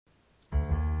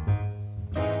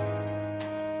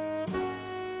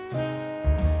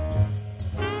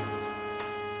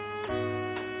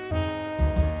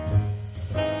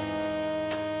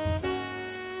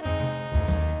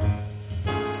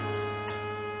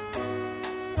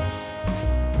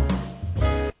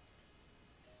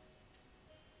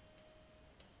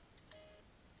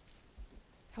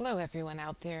Hello, everyone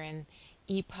out there in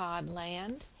ePod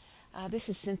land. This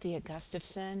is Cynthia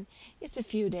Gustavson. It's a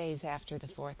few days after the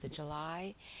 4th of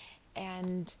July,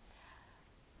 and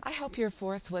I hope your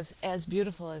 4th was as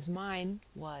beautiful as mine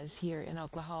was here in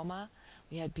Oklahoma.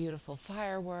 We had beautiful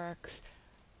fireworks,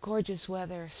 gorgeous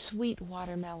weather, sweet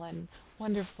watermelon,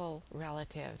 wonderful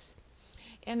relatives.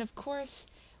 And of course,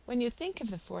 when you think of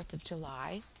the 4th of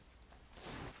July,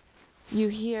 you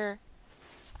hear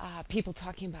people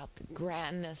talking about the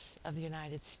grandness of the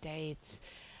United States.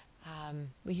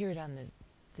 We hear it on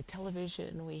the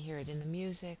television, we hear it in the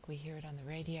music, we hear it on the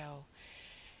radio.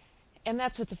 And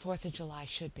that's what the 4th of July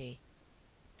should be.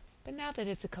 But now that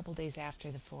it's a couple days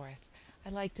after the 4th,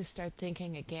 I'd like to start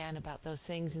thinking again about those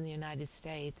things in the United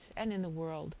States and in the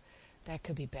world that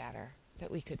could be better, that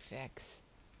we could fix.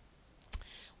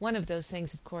 One of those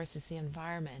things, of course, is the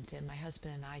environment, and my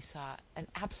husband and I saw an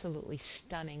absolutely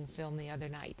stunning film the other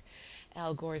night,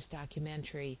 Al Gore's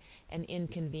documentary, An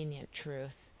Inconvenient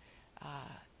Truth.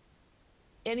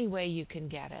 Any way you can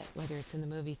get it, whether it's in the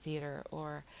movie theater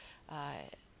or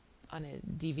on a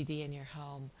DVD in your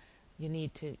home, you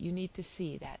need to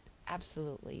see that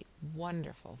absolutely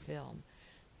wonderful film,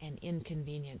 An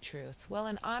Inconvenient Truth. Well,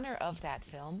 in honor of that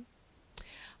film,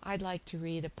 I'd like to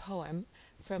read a poem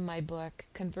from my book,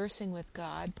 Conversing with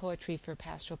God, Poetry for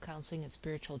Pastoral Counseling and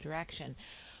Spiritual Direction.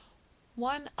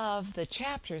 One of the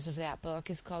chapters of that book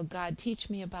is called God Teach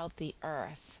Me About the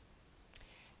Earth.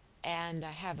 And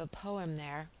I have a poem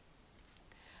there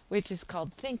which is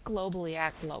called Think Globally,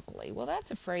 Act Locally. Well,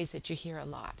 that's a phrase that you hear a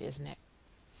lot, isn't it?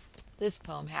 This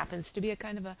poem happens to be a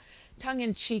kind of a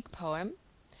tongue-in-cheek poem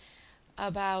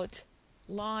about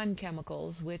lawn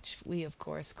chemicals, which we of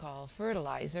course call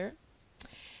fertilizer,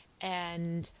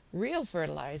 and real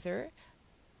fertilizer,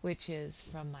 which is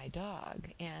from my dog,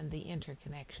 and the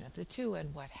interconnection of the two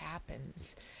and what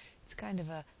happens. It's kind of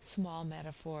a small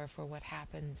metaphor for what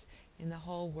happens in the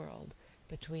whole world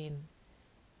between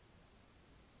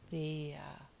the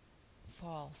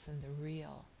false and the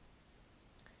real.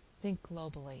 Think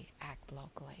globally, act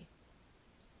locally.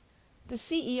 The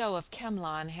CEO of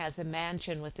Chemlon has a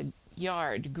mansion with a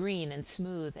yard green and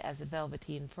smooth as a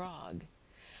velveteen frog.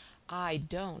 I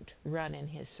don't run in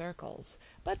his circles,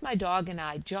 but my dog and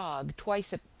I jog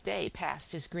twice a day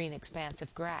past his green expanse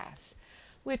of grass,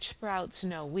 which sprouts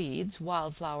no weeds,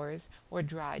 wildflowers, or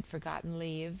dried forgotten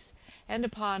leaves, and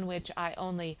upon which I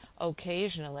only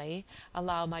occasionally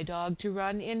allow my dog to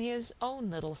run in his own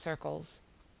little circles,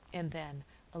 and then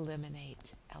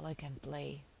eliminate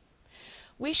elegantly.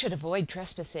 We should avoid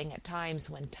trespassing at times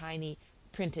when tiny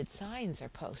printed signs are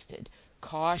posted.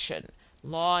 Caution,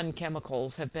 lawn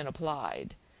chemicals have been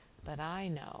applied. But I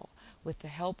know, with the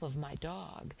help of my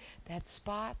dog, that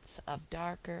spots of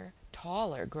darker,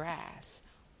 taller grass,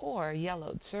 or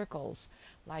yellowed circles,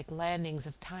 like landings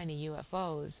of tiny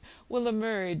UFOs, will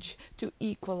emerge to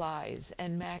equalize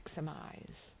and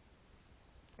maximize.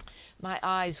 My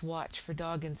eyes watch for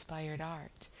dog-inspired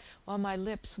art, while my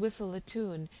lips whistle a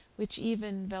tune which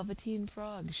even velveteen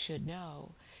frogs should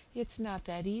know. It's not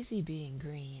that easy being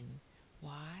green.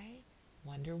 Why?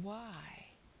 Wonder why.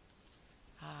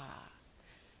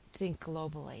 Think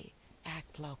globally,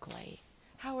 act locally.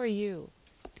 How are you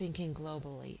thinking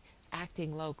globally,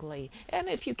 acting locally? And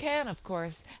if you can, of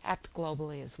course, act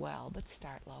globally as well, but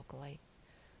start locally.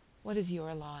 What is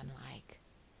your lawn like?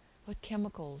 What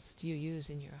chemicals do you use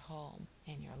in your home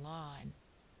and your lawn?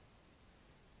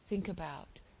 Think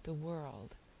about the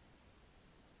world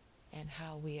and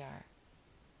how we are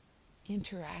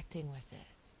interacting with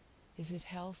it. Is it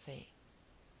healthy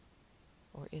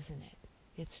or isn't it?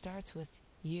 It starts with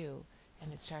you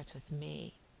and it starts with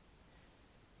me.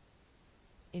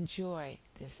 Enjoy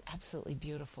this absolutely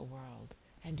beautiful world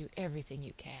and do everything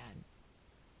you can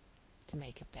to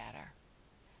make it better.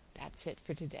 That's it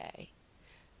for today.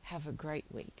 Have a great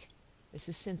week. This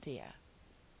is Cynthia,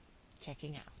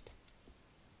 checking out.